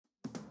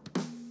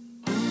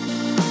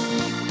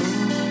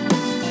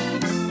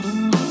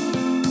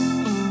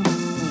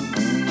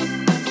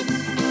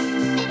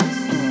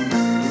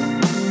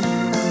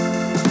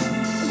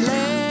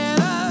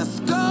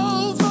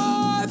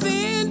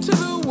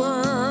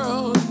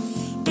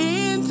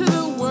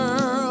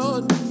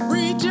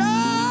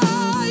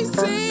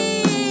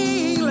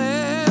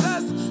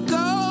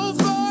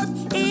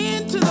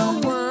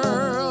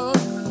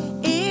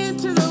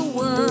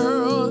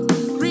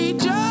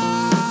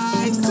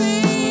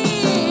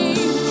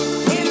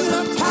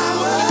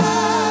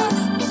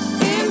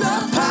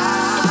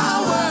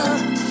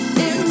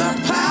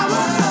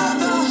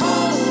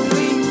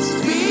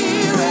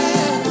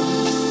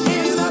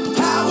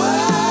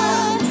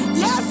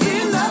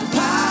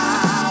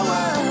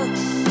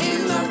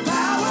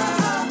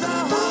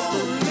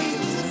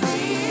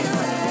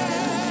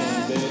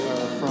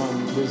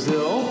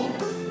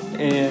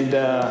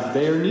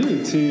they are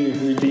new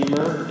to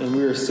Redeemer, and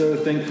we are so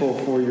thankful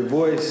for your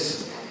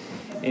voice.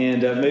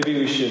 And maybe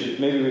we should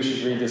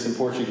read this in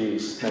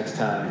Portuguese next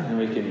time, and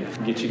we can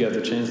get you guys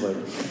to translate.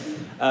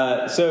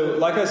 So,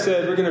 like I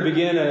said, we're going to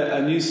begin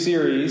a new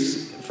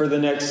series for the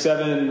next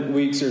 7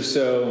 weeks or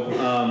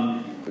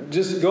so.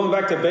 Just going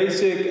back to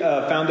basic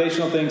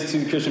foundational things to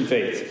the Christian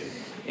faith.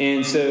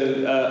 And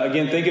so,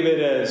 again, think of it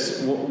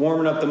as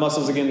warming up the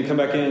muscles again to come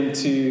back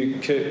into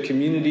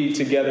community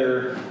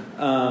together.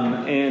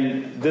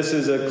 And this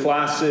is a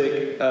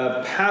classic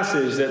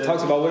passage that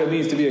talks about what it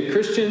means to be a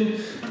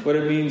Christian, what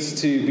it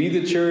means to be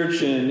the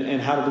church,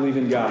 and how to believe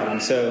in God.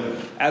 And so,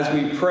 as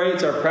we pray,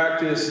 it's our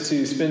practice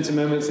to spend some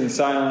moments in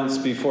silence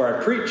before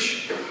I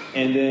preach.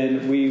 And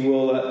then we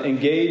will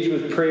engage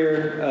with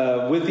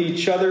prayer with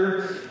each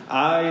other.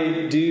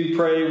 I do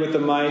pray with the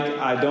mic.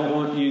 I don't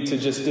want you to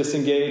just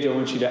disengage. I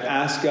want you to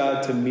ask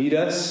God to meet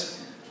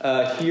us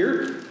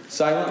here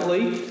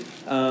silently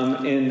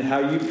in how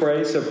you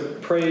pray. So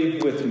pray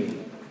with me.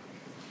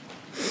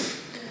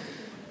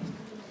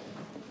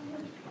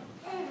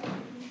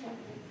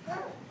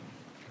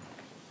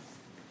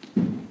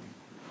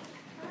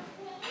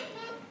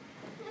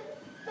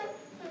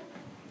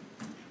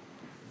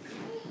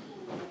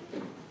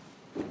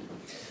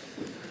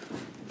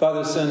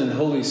 Father, Son, and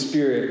Holy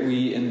Spirit,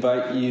 we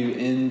invite you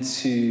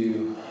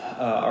into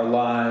our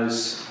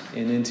lives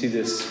and into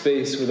this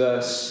space with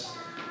us.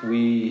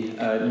 We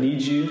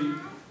need you.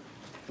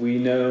 We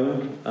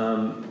know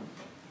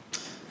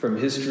from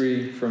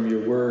history, from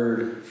your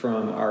word,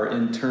 from our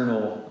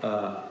internal,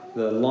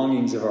 the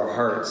longings of our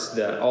hearts,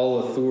 that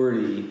all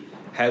authority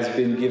has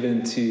been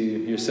given to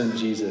your Son,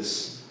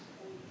 Jesus.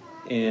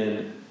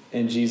 And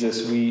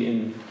Jesus,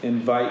 we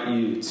invite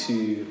you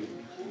to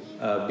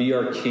be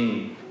our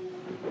King.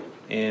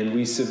 And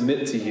we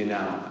submit to you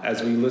now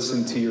as we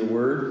listen to your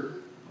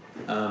word,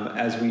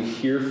 as we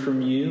hear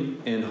from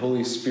you. And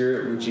Holy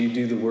Spirit, would you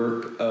do the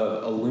work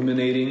of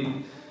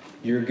illuminating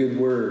your good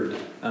word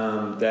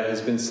that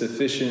has been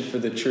sufficient for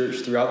the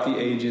church throughout the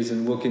ages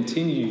and will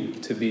continue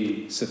to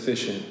be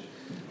sufficient,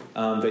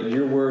 that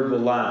your word will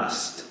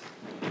last,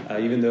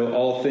 even though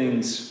all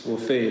things will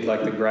fade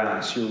like the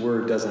grass, your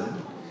word doesn't.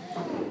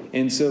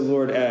 And so,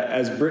 Lord,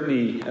 as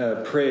Brittany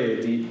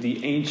prayed,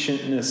 the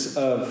ancientness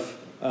of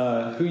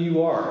who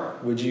you are,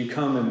 would you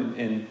come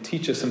and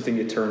teach us something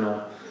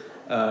eternal,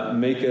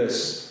 make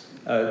us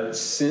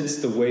sense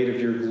the weight of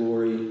your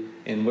glory,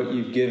 and what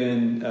you've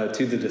given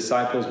to the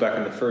disciples back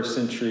in the first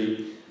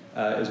century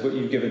is what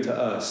you've given to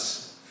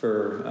us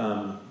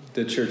for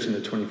the church in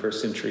the 21st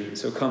century.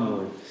 So come,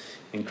 Lord,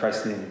 in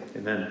Christ's name,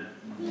 amen.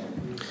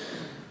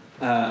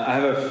 I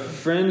have a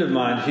friend of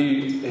mine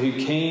who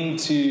came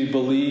to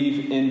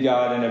believe in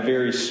God in a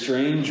very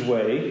strange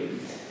way.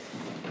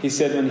 He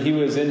said when he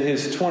was in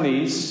his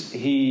 20s,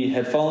 he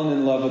had fallen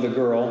in love with a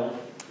girl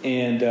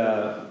and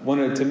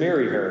wanted to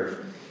marry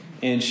her.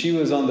 And she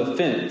was on the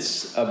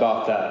fence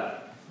about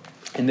that.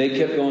 And they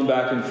kept going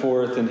back and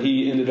forth, and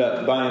he ended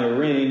up buying a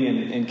ring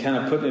and kind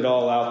of putting it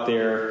all out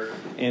there.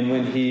 And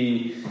when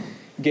he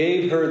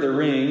gave her the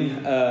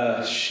ring,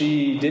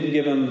 she didn't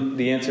give him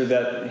the answer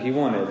that he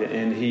wanted.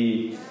 And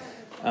he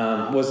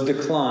was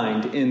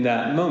declined in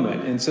that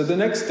moment. And so the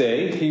next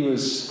day, he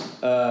was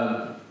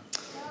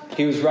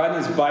riding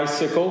his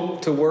bicycle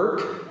to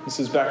work. This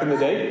is back in the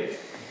day.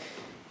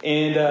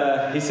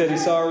 And he said he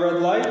saw a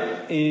red light,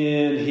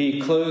 and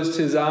he closed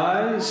his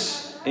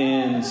eyes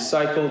and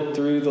cycled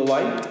through the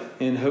light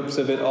in hopes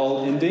of it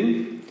all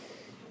ending.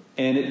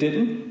 And it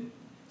didn't.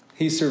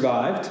 He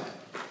survived.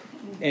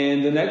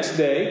 And the next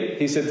day,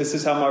 he said, this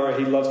is how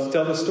he loves to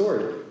tell the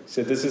story. He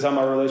said, this is how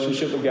my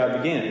relationship with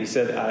God began. He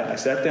said, I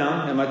sat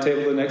down at my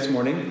table the next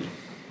morning,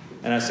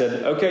 and I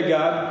said, okay,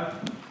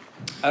 God,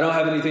 I don't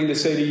have anything to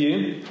say to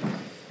you.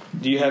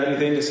 Do you have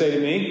anything to say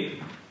to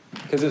me?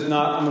 Because if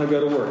not, I'm going to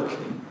go to work.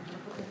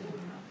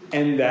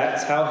 And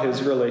that's how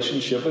his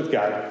relationship with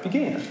God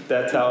began.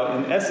 That's how,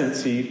 in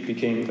essence, he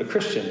became a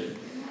Christian.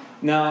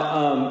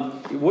 Now,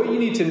 what you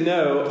need to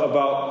know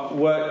about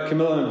what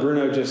Camilla and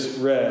Bruno just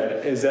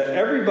read is that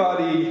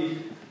everybody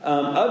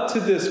up to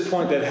this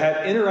point that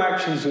had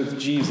interactions with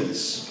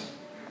Jesus,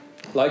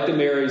 like the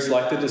Marys,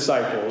 like the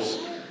disciples,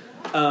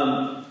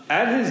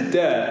 at his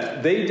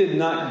death, they did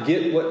not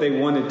get what they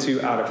wanted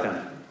to out of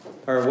him,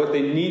 or what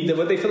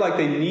they feel like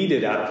they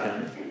needed out of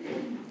him.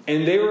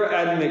 And they were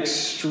at an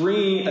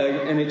extremely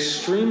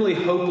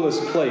hopeless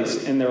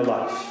place in their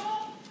life.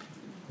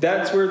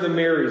 That's where the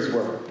Marys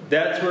were.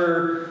 That's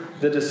where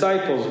the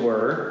disciples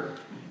were.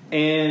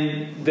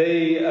 And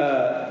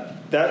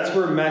that's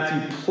where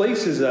Matthew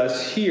places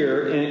us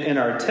here in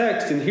our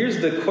text. And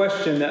here's the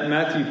question that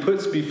Matthew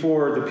puts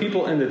before the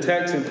people in the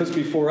text and puts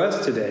before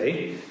us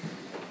today.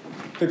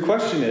 The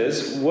question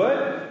is,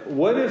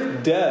 what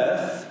if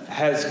death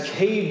has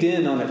caved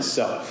in on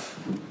itself?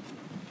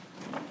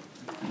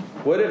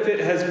 What if it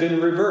has been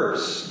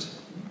reversed?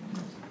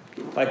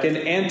 Like an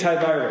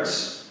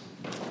antivirus.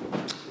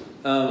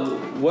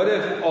 What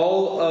if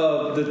all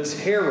of the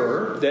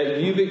terror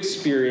that you've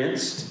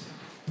experienced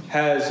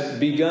has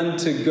begun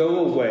to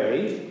go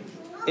away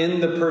in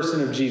the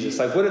person of Jesus?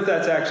 Like, what if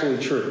that's actually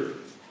true?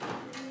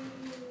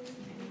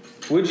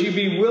 Would you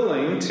be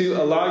willing to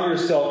allow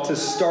yourself to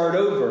start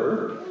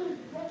over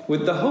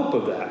with the hope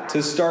of that,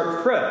 to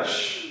start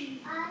fresh?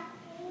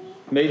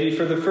 Maybe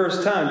for the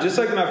first time. Just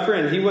like my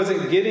friend, he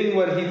wasn't getting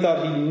what he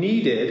thought he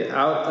needed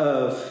out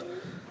of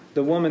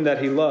the woman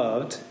that he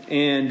loved,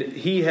 and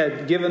he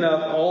had given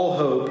up all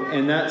hope,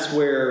 and that's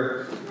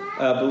where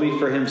belief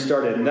for him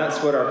started. And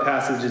that's what our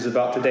passage is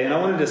about today. And I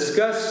want to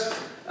discuss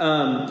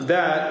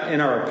that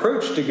and our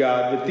approach to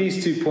God with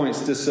these 2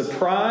 points: the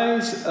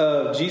surprise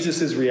of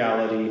Jesus'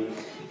 reality,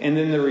 and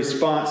then the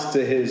response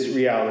to his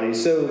reality.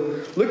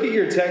 So look at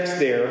your text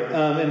there.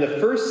 In the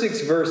first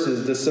 6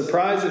 verses, the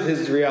surprise of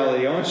his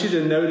reality, I want you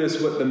to notice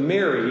what the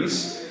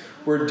Marys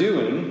were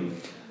doing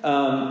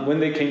when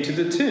they came to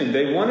the tomb.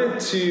 They wanted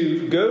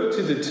to go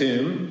to the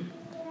tomb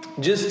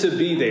just to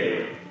be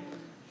there,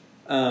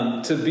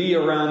 to be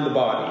around the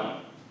body.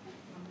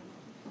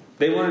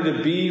 They wanted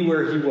to be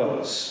where he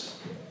was.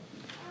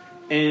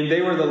 And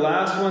they were the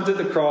last ones at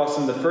the cross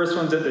and the first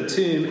ones at the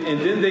tomb. And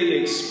then they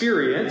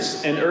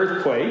experienced an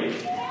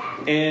earthquake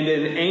and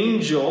an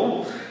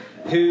angel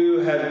who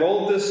had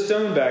rolled the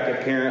stone back,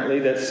 apparently,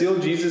 that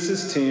sealed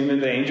Jesus' tomb.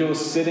 And the angel was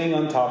sitting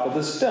on top of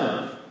the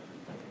stone,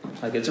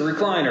 like it's a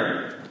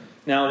recliner.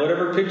 Now,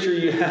 whatever picture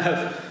you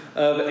have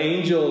of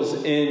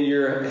angels in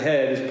your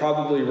head is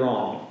probably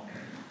wrong.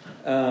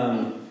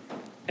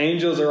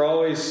 Angels are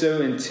always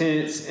so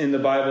intense in the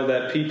Bible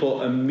that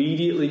people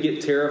immediately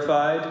get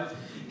terrified.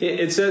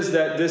 It says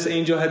that this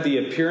angel had the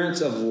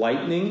appearance of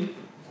lightning.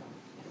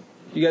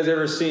 You guys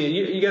ever seen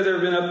it? You guys ever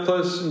been up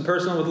close and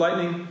personal with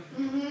lightning?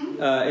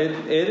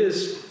 Mm-hmm. It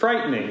is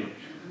frightening.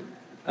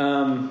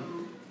 And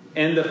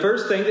the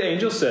first thing the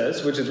angel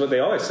says, which is what they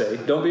always say,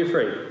 don't be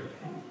afraid.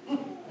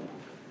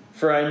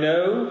 For I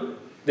know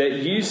that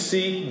you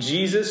seek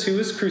Jesus who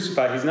was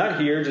crucified. He's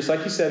not here, just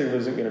like he said he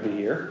wasn't going to be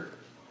here.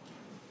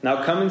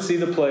 Now come and see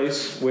the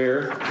place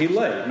where he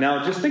lay.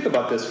 Now just think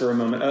about this for a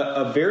moment.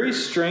 A very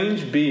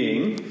strange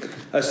being,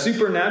 a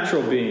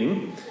supernatural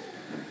being,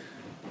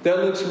 that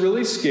looks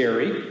really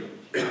scary.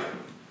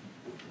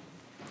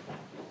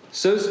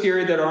 So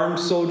scary that armed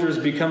soldiers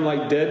become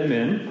like dead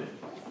men.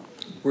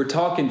 We're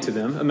talking to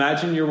them.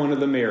 Imagine you're one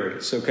of the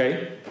Marys,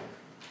 okay?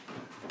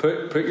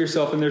 Put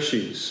yourself in their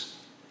shoes.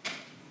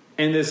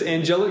 And this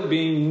angelic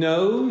being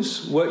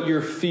knows what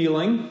you're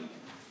feeling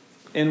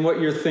and what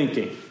you're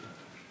thinking.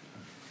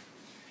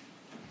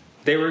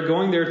 They were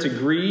going there to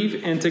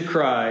grieve and to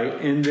cry,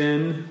 and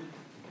then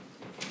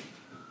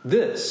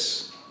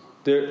this.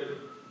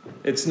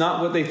 It's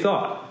not what they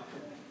thought.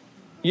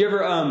 You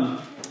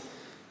ever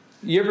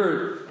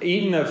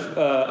eaten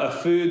a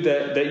food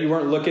that you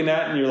weren't looking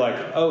at, and you're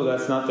like, oh,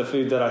 that's not the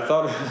food that I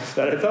thought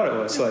it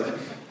was. Like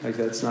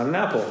that's not an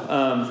apple.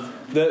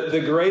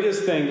 The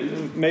greatest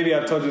thing, maybe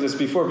I've told you this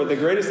before, but the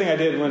greatest thing I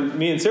did when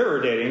me and Sarah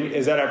were dating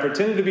is that I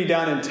pretended to be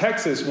down in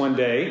Texas one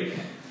day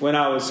when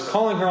I was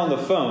calling her on the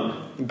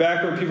phone.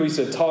 Back when people used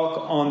to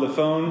talk on the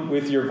phone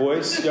with your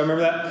voice. Y'all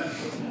remember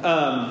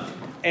that?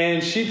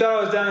 And she thought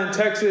I was down in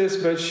Texas,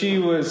 but she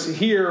was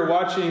here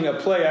watching a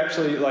play,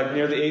 actually, like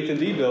near the 8th and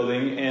D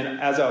building. And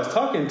as I was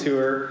talking to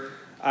her,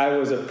 I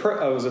was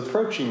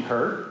approaching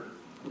her.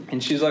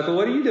 And she's like, well,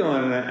 what are you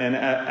doing? And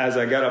as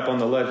I got up on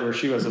the ledge where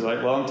she was, I was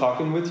like, well, I'm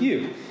talking with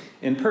you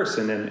in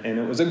person. And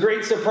it was a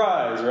great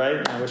surprise,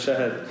 right? I wish I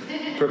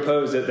had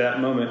proposed at that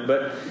moment.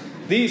 But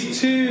these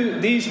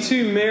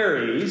two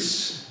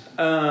Marys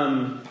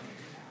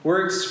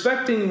were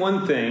expecting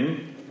one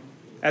thing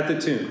at the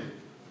tomb.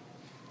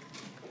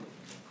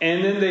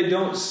 And then they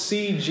don't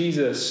see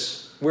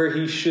Jesus where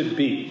he should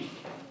be.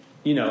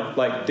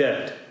 Like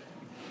dead.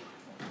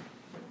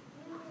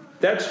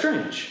 That's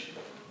strange.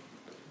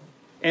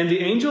 And the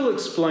angel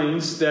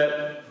explains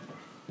that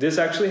this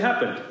actually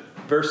happened.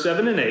 Verse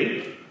 7 and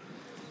 8,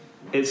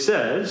 it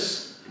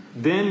says,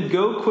 then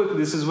go quickly.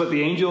 This is what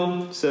the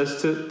angel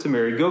says to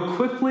Mary. Go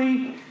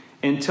quickly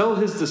and tell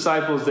his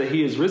disciples that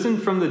he is risen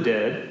from the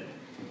dead.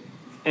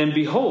 And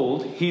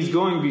behold, he's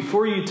going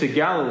before you to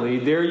Galilee.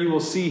 There you will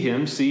see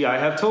him. See, I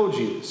have told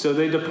you. So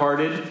they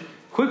departed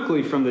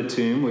quickly from the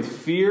tomb with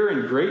fear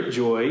and great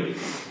joy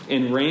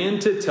and ran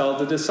to tell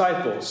the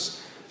disciples.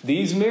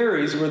 These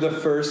Marys were the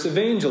first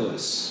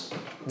evangelists.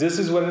 This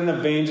is what an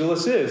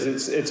evangelist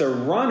is. It's a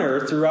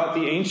runner throughout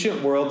the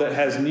ancient world that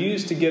has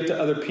news to give to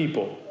other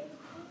people.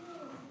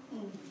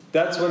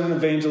 That's what an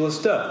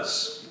evangelist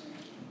does.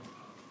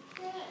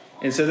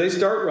 And so they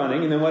start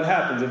running, and then what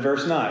happens in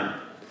verse 9?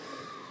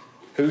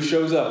 Who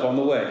shows up on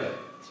the way?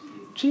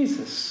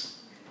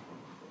 Jesus.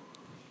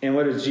 And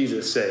what does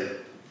Jesus say?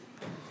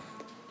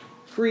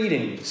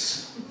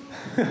 Greetings.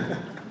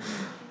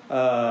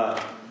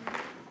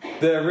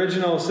 The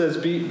original says,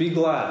 be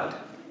glad.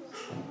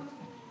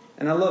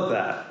 And I love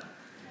that.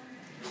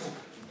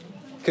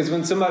 Because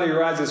when somebody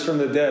rises from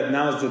the dead,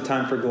 now is the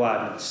time for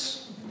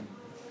gladness.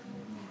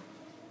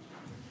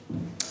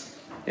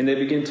 And they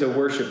begin to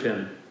worship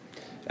him.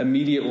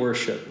 Immediate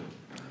worship.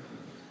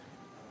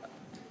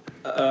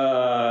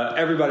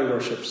 Everybody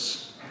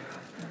worships.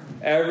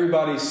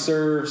 Everybody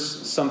serves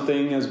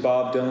something, as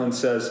Bob Dylan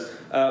says.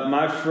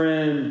 My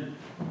friend,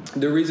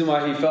 the reason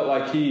why he felt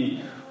like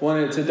he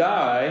wanted to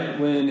die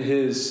when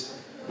his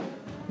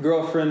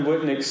girlfriend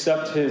wouldn't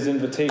accept his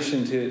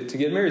invitation to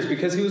get married is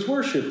because he was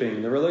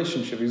worshiping the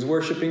relationship. He was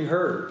worshiping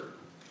her.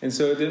 And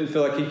so it didn't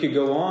feel like he could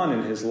go on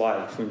in his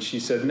life when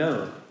she said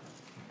no.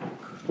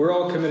 We're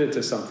all committed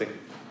to something.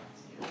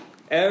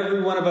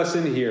 Every one of us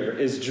in here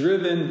is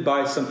driven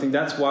by something.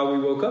 That's why we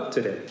woke up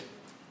today.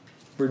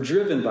 We're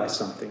driven by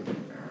something.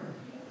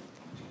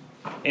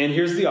 And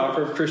here's the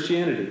offer of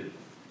Christianity.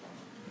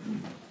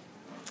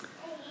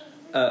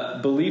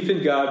 Belief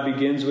in God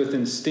begins with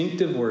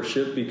instinctive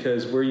worship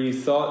because where you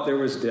thought there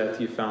was death,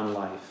 you found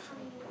life.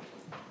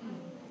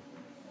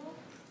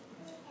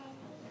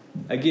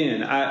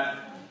 Again,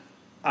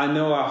 I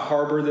know I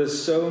harbor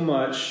this so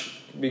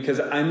much because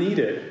I need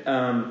it.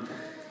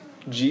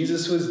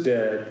 Jesus was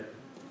dead,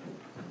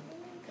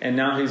 and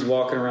now he's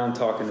walking around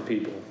talking to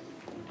people.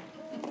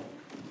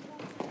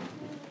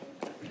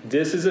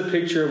 This is a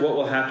picture of what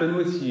will happen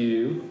with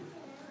you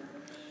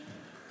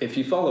if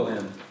you follow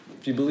him,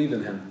 if you believe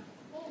in him.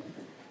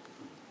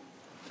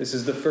 This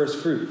is the first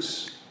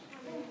fruits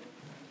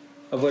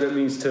of what it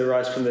means to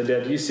rise from the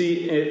dead. You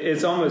see,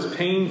 it's almost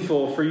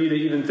painful for you to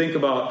even think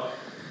about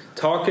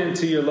talking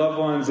to your loved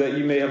ones that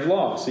you may have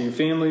lost, or your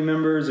family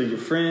members or your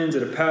friends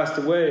that have passed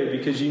away,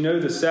 because you know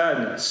the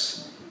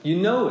sadness. You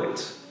know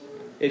it.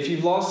 If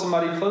you've lost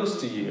somebody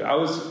close to you. I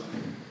was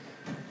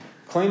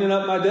cleaning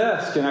up my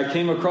desk and I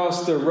came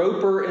across the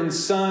Roper and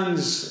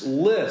Sons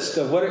list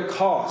of what it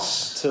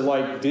costs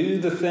to do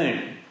the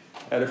thing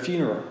at a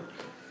funeral.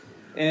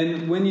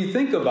 And when you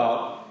think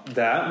about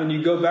that, when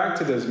you go back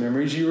to those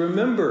memories, you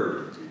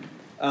remember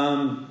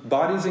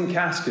bodies in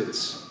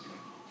caskets.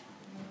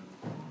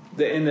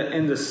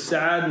 And the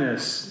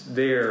sadness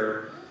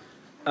there.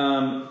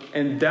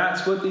 And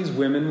that's what these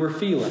women were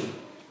feeling.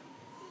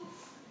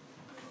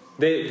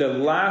 The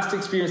last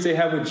experience they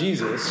had with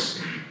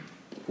Jesus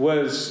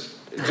was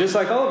just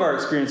like all of our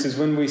experiences.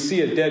 When we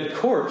see a dead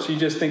corpse, you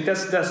just think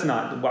that's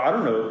not, well, I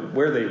don't know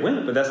where they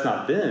went, but that's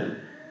not them.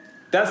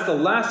 That's the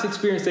last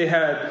experience they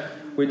had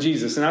with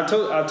Jesus. And I've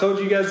told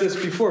you guys this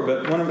before,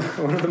 but one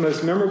of the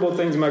most memorable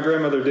things my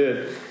grandmother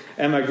did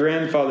at my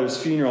grandfather's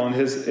funeral, and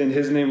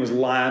his name was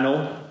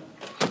Lionel.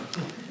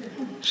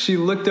 She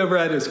looked over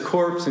at his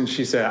corpse and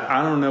she said,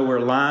 "I don't know where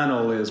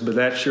Lionel is, but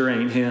that sure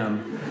ain't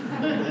him."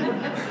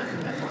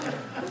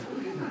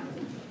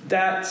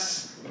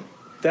 That's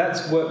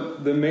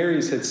what the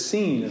Marys had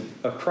seen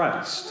of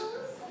Christ.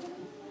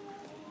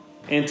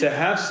 And to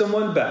have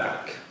someone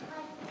back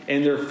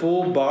in their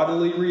full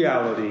bodily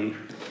reality,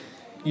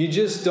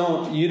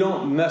 you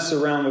don't mess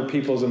around with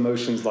people's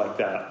emotions like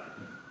that.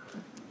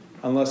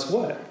 Unless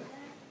what?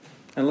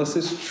 Unless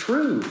it's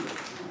true.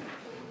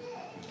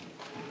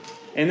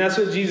 And that's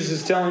what Jesus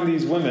is telling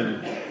these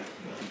women.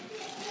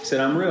 He said,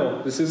 "I'm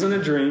real. This isn't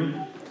a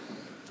dream.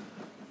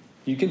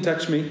 You can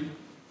touch me.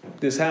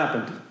 This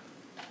happened.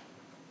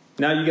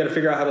 Now you got to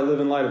figure out how to live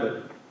in light of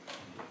it."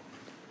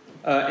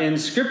 In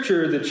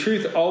Scripture, the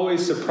truth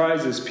always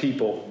surprises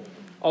people.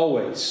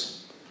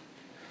 Always.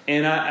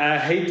 And I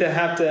hate to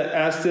have to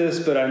ask this,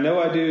 but I know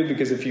I do,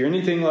 because if you're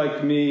anything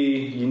like me,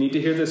 you need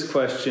to hear this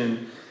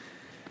question.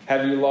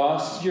 Have you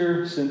lost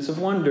your sense of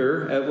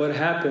wonder at what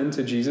happened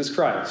to Jesus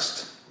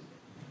Christ?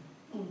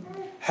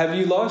 Have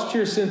you lost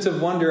your sense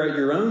of wonder at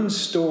your own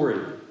story?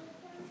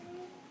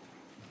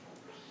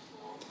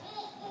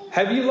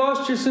 Have you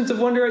lost your sense of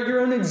wonder at your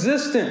own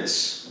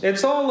existence?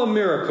 It's all a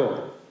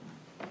miracle.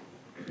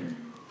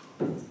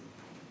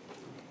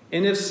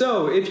 And if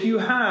so, if you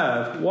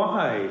have,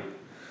 why?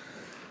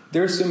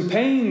 There's some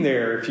pain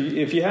there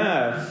if you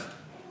have.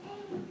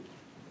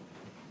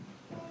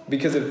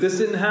 Because if this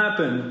didn't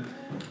happen,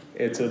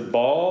 it's a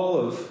ball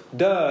of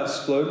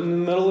dust floating in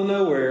the middle of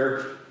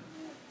nowhere.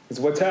 It's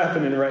what's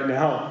happening right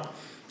now.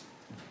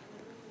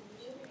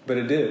 But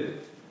it did.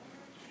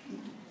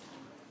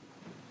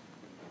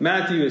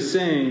 Matthew is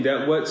saying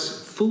that what's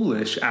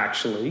foolish,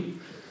 actually,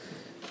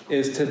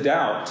 is to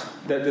doubt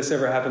that this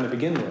ever happened to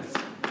begin with.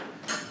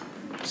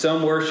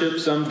 Some worship,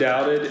 some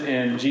doubted,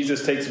 and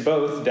Jesus takes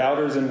both,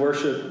 doubters and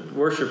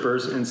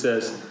worshipers, and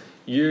says,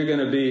 "You're going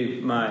to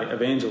be my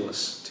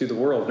evangelist to the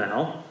world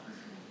now."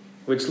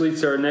 Which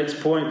leads to our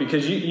next point,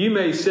 because you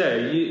may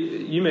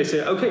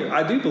say, "Okay,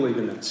 I do believe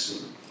in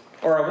this,"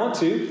 or "I want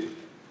to.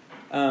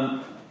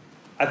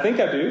 I think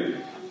I do.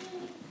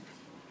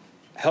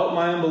 Help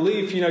my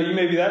unbelief." You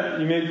may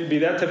be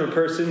that type of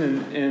person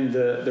in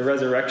the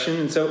resurrection.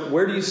 And so,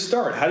 where do you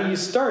start? How do you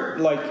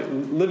start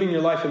living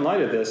your life in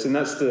light of this? And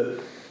that's the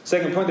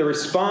second point, the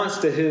response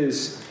to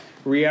his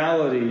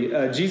reality.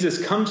 Jesus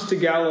comes to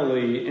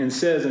Galilee and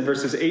says in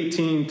verses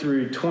 18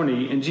 through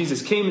 20, "And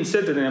Jesus came and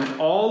said to them,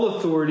 'All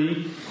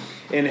authority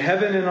in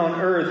heaven and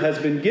on earth has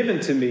been given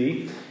to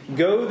me.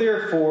 Go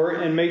therefore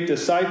and make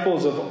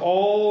disciples of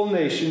all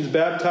nations,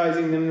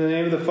 baptizing them in the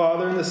name of the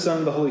Father and the Son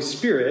and the Holy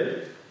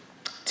Spirit,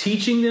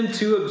 teaching them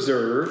to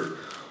observe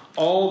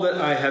all that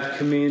I have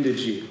commanded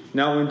you.'"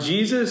 Now, when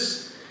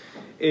Jesus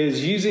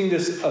is using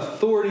this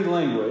authority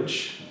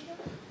language,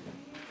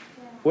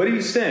 What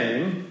he's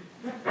saying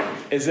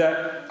is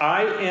that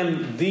I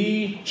am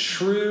the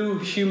true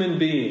human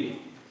being.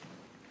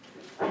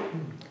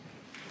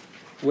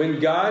 When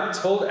God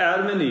told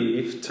Adam and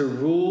Eve to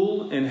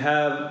rule and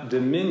have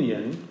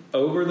dominion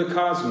over the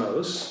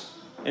cosmos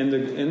in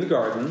the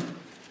garden,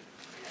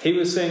 he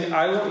was saying,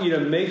 I want you to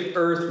make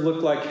earth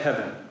look like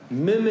heaven.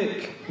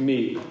 Mimic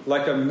me,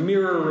 like a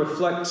mirror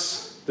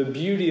reflects the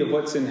beauty of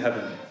what's in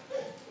heaven.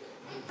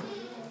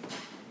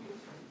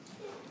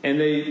 And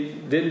they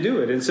didn't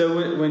do it. And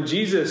so when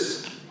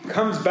Jesus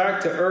comes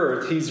back to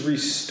earth, he's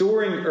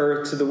restoring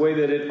earth to the way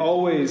that it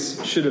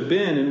always should have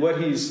been. And what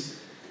he's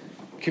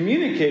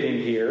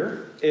communicating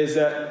here is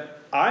that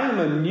I am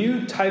a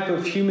new type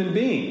of human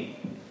being.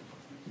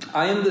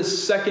 I am the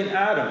second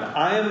Adam.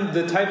 I am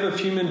the type of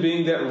human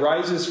being that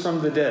rises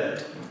from the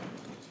dead.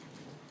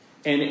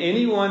 And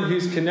anyone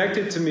who's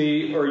connected to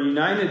me or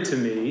united to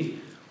me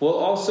will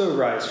also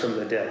rise from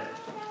the dead.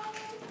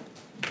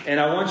 And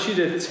I want you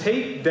to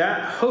take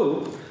that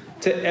hope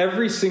to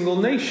every single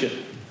nation,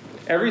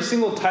 every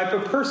single type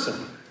of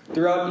person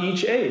throughout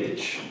each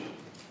age.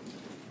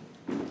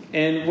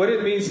 And what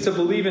it means to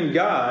believe in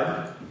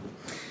God,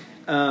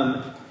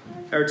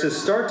 or to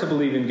start to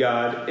believe in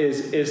God,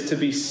 is to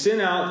be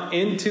sent out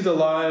into the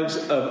lives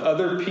of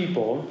other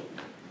people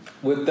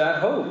with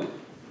that hope,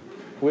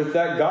 with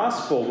that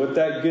gospel, with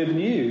that good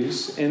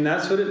news. And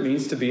that's what it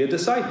means to be a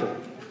disciple.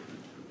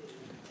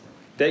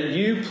 That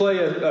you play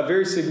a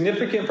very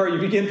significant part. You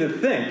begin to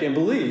think and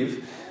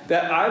believe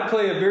that I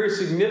play a very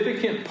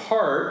significant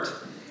part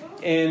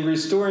in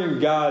restoring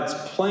God's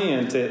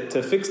plan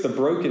to fix the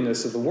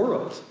brokenness of the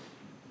world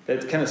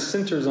that kind of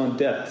centers on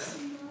death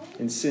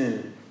and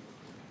sin.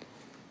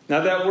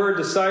 Now that word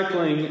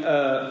discipling,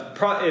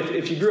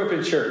 if you grew up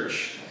in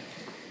church,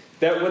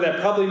 what that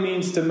probably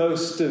means to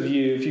most of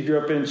you, if you grew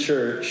up in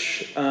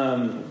church,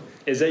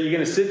 is that you're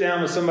going to sit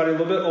down with somebody a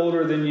little bit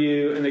older than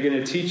you, and they're going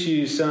to teach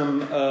you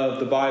some of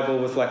the Bible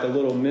with like a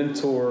little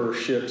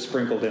mentorship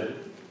sprinkled in.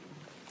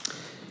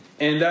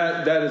 And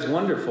that is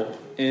wonderful,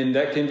 and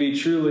that can be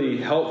truly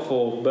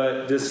helpful.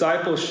 But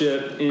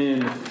discipleship,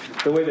 in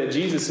the way that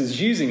Jesus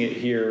is using it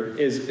here,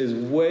 is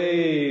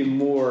way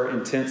more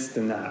intense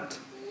than that.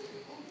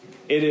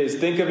 It is,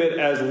 think of it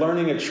as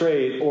learning a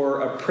trade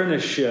or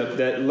apprenticeship,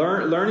 that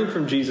learning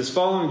from Jesus,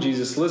 following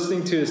Jesus,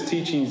 listening to his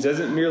teachings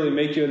doesn't merely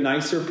make you a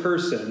nicer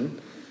person,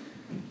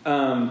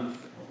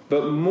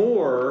 but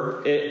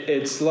more,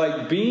 it's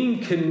like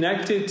being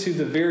connected to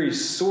the very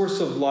source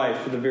of life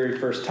for the very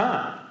first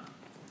time.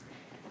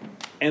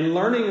 And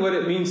learning what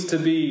it means to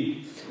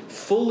be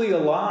fully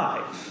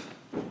alive.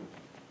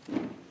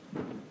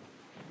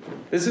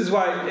 This is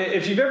why,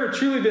 if you've ever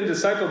truly been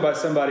discipled by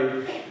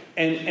somebody,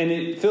 and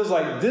it feels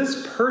like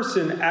this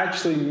person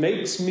actually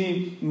makes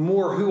me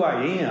more who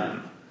I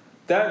am.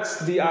 That's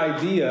the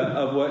idea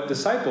of what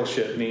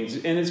discipleship means.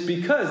 And it's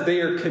because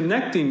they are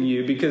connecting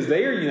you, because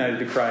they are united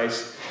to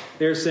Christ.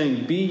 They're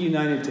saying, be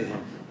united to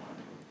him.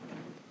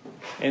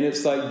 And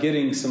it's like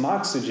getting some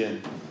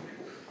oxygen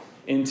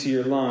into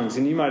your lungs.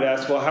 And you might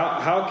ask, well,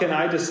 how can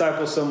I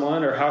disciple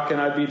someone, or how can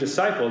I be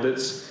discipled?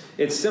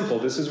 It's simple.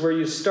 This is where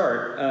you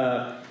start.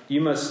 You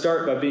must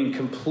start by being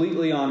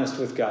completely honest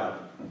with God.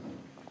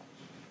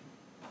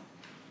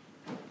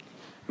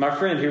 My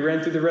friend who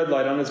ran through the red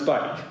light on his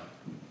bike,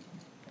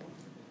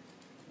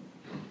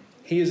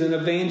 he is an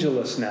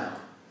evangelist now,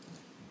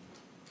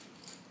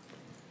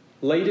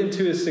 late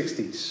into his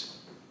 60s.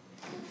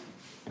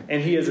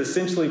 And he has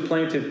essentially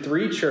planted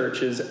 3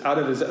 churches out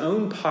of his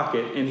own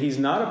pocket, and he's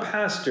not a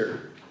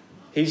pastor.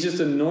 He's just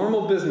a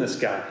normal business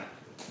guy.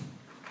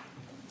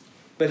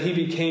 But he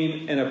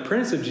became an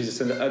apprentice of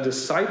Jesus and a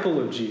disciple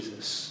of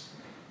Jesus.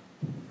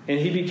 And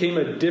he became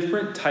a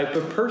different type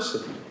of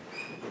person.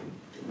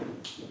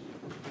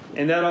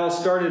 And that all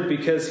started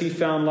because he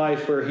found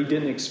life where he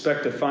didn't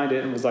expect to find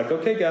it and was like,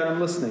 okay, God, I'm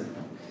listening.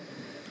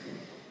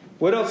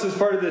 What else is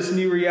part of this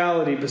new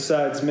reality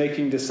besides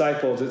making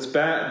disciples? It's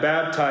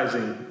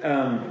baptizing.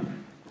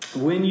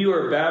 When you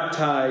are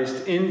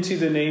baptized into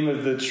the name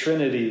of the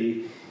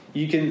Trinity,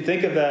 you can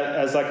think of that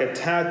as like a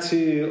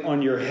tattoo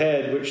on your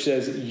head which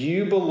says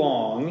you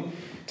belong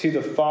to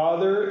the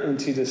Father and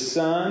to the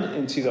Son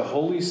and to the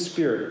Holy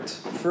Spirit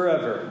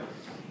forever.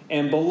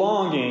 And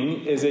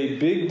belonging is a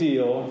big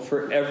deal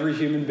for every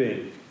human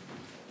being.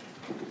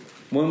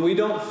 When we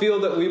don't feel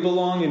that we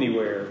belong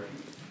anywhere,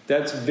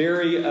 that's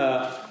very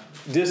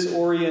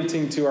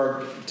disorienting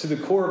to the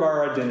core of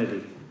our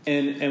identity.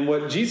 And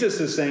what Jesus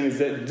is saying is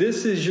that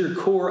this is your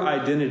core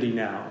identity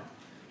now.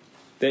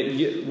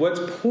 That what's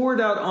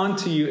poured out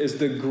onto you is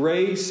the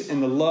grace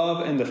and the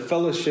love and the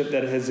fellowship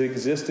that has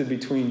existed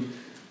between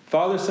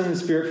Father, Son, and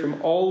Spirit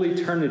from all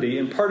eternity.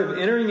 And part of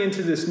entering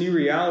into this new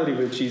reality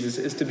with Jesus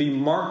is to be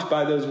marked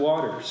by those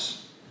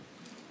waters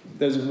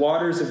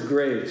of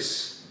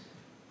grace,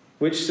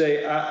 which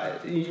say,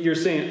 you're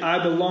saying,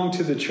 I belong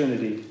to the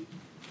Trinity,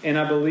 and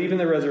I believe in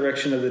the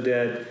resurrection of the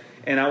dead,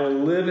 and I will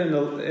live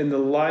in the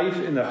life,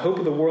 in the hope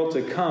of the world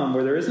to come,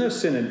 where there is no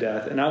sin and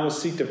death, and I will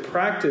seek to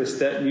practice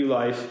that new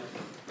life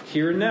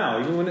here and now,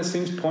 even when it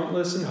seems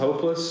pointless and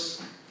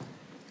hopeless.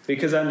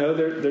 because I know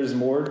there's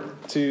more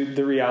to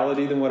the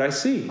reality than what I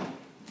see.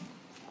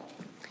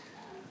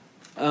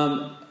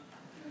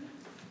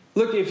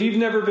 Look, if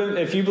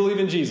you believe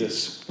in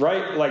Jesus,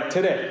 right? Like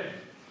today,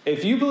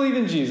 if you believe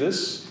in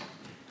Jesus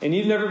and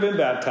you've never been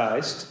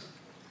baptized,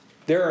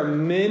 there are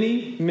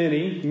many,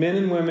 many men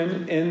and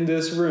women in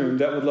this room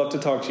that would love to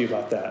talk to you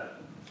about that.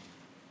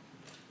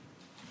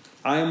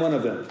 I am one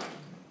of them.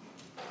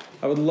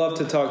 I would love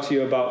to talk to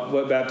you about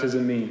what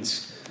baptism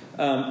means.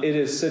 It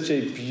is such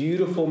a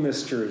beautiful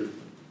mystery.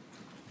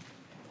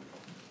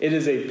 It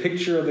is a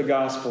picture of the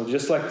gospel,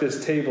 just like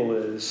this table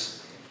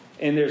is.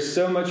 And there's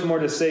so much more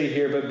to say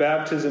here, but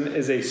baptism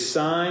is a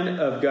sign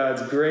of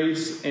God's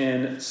grace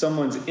and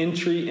someone's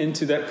entry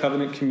into that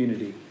covenant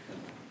community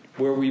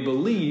where we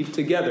believe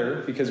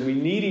together, because we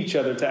need each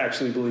other to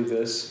actually believe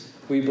this,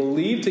 we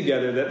believe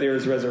together that there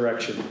is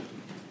resurrection.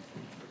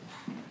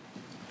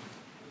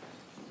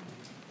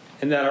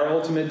 And that our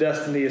ultimate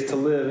destiny is to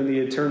live in the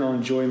eternal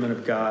enjoyment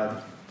of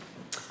God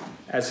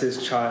as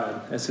His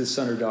child, as His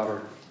son or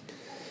daughter.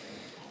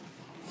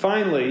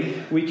 Finally,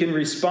 we can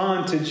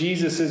respond to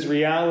Jesus'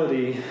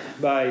 reality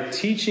by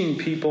teaching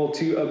people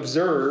to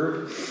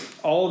observe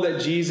all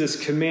that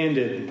Jesus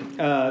commanded.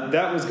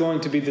 That was going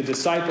to be the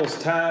disciples'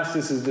 task.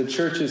 This is the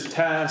church's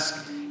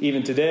task.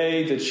 Even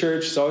today, the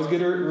church, it's always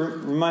good to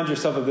remind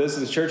yourself of this.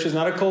 The church is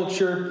not a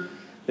culture.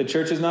 The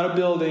church is not a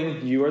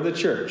building. You are the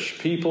church.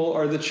 People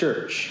are the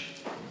church.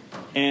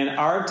 And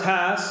our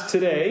task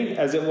today,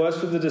 as it was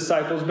for the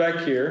disciples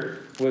back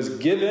here, was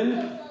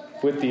given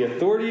with the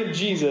authority of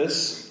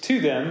Jesus to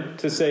them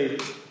to say,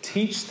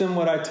 teach them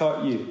what I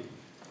taught you.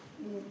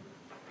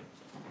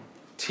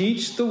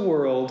 Teach the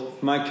world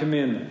my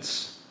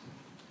commandments.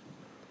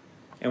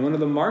 And one of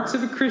the marks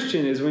of a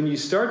Christian is when you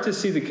start to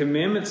see the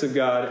commandments of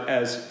God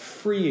as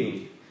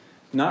freeing,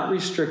 not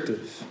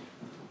restrictive.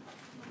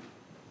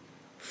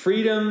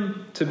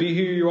 Freedom to be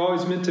who you're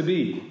always meant to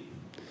be.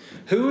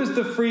 Who is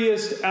the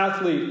freest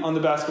athlete on the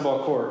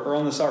basketball court or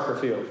on the soccer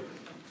field?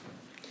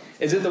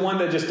 Is it the one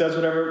that just does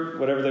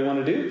whatever they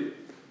want to do?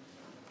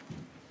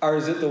 Or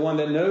is it the one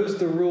that knows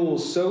the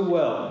rules so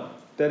well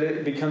that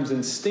it becomes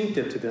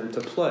instinctive to them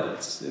to play?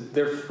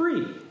 They're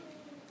free.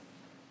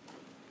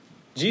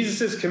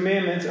 Jesus'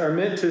 commandments are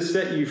meant to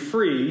set you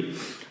free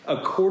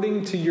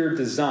according to your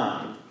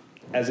design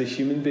as a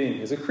human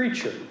being, as a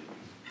creature.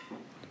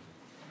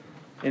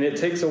 And it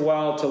takes a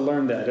while to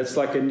learn that. It's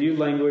like a new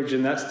language,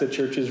 and that's the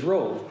church's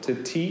role, to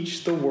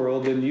teach the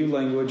world the new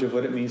language of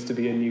what it means to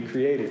be a new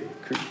created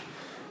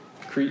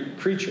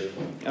creature.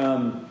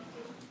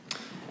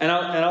 And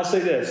I'll say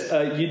this: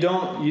 you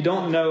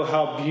don't know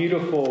how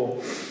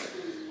beautiful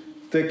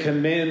the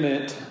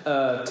commandment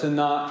to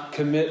not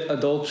commit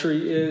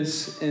adultery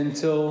is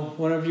until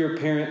one of your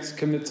parents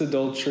commits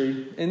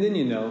adultery, and then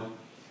you know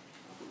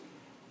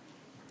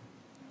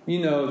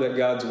that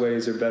God's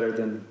ways are better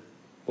than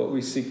what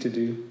we seek to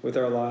do with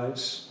our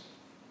lives.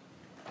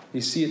 You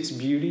see its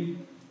beauty.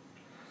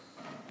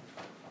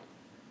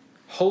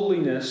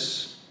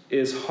 Holiness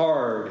is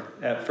hard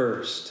at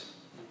first,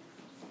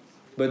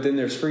 but then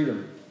there's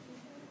freedom.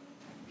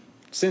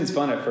 Sin's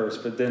fun at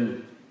first, but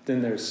then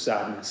there's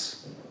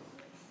sadness.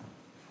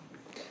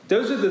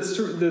 Those are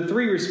the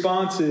three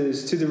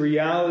responses to the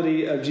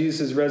reality of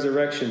Jesus'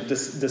 resurrection.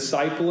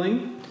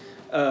 Discipling,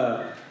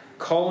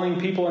 calling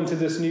people into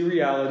this new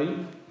reality,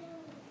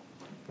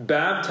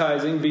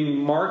 baptizing, being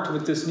marked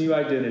with this new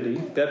identity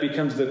that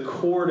becomes the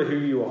core to who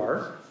you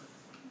are,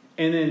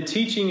 and then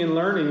teaching and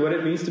learning what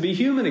it means to be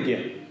human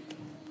again,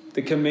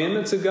 the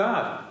commandments of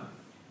God.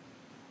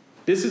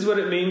 This is what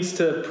it means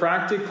to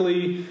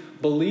practically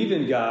believe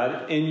in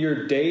God in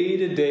your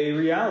day-to-day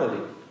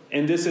reality.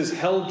 And this is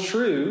held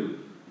true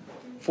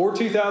for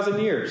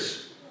 2,000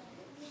 years.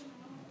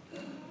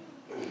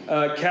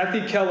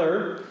 Kathy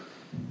Keller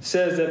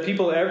says that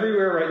people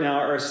everywhere right now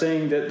are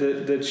saying that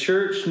the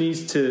church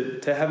needs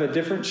to have a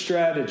different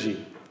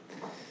strategy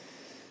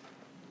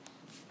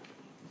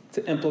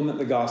to implement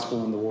the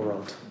gospel in the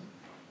world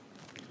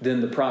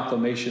than the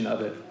proclamation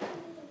of it.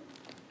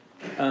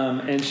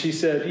 And she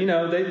said,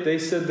 they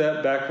said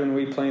that back when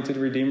we planted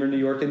Redeemer New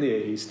York in the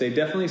 80s. They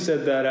definitely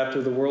said that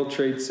after the World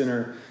Trade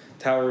Center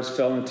towers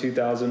fell in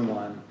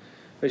 2001.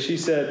 But she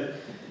said,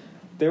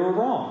 they were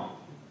wrong.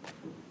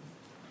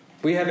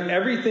 We have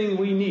everything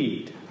we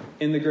need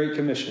in the Great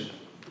Commission,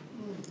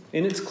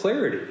 in its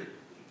clarity.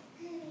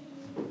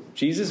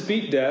 Jesus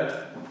beat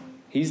death.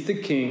 He's the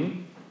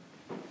king.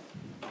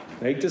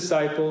 Make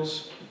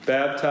disciples,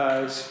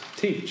 baptize,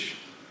 teach.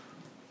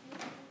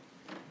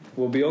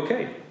 We'll be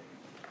okay.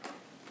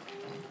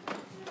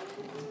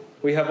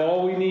 We have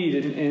all we need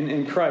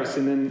in Christ.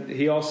 And then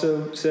he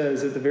also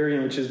says at the very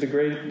end, which is the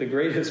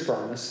greatest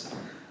promise,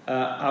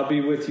 I'll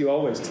be with you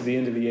always to the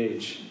end of the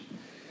age.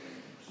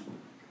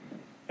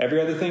 Every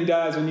other thing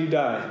dies when you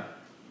die.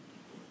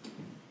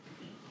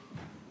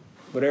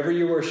 Whatever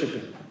you're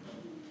worshiping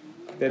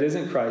that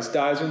isn't Christ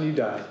dies when you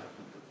die.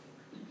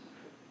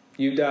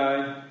 You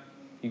die,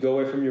 you go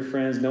away from your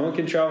friends. No one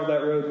can travel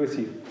that road with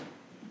you.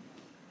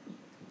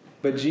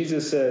 But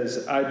Jesus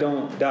says, I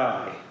don't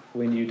die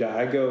when you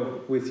die. I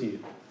go with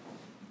you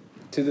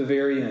to the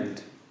very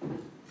end.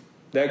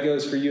 That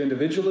goes for you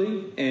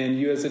individually and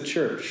you as a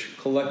church,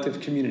 collective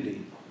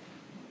community.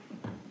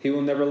 He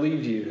will never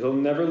leave you. He'll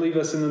never leave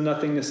us in the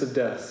nothingness of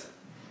death.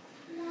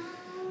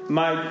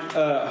 My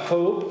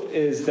hope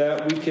is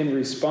that we can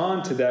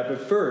respond to that.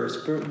 But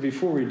first,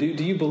 before we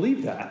do you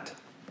believe that?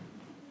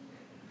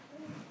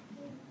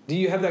 Do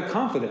you have that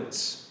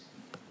confidence?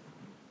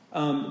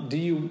 Do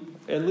you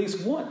at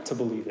least want to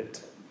believe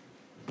it?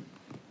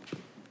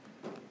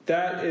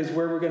 That is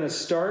where we're going to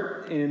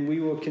start, and we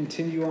will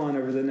continue on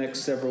over the next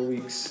several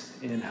weeks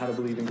in how to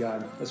believe in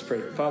God. Let's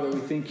pray. Father, we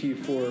thank you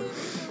for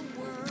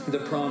the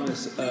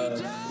promise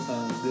of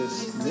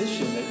this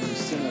mission that you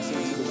sent us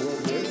into the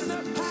world with.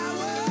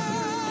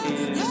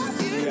 And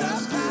we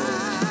ask you,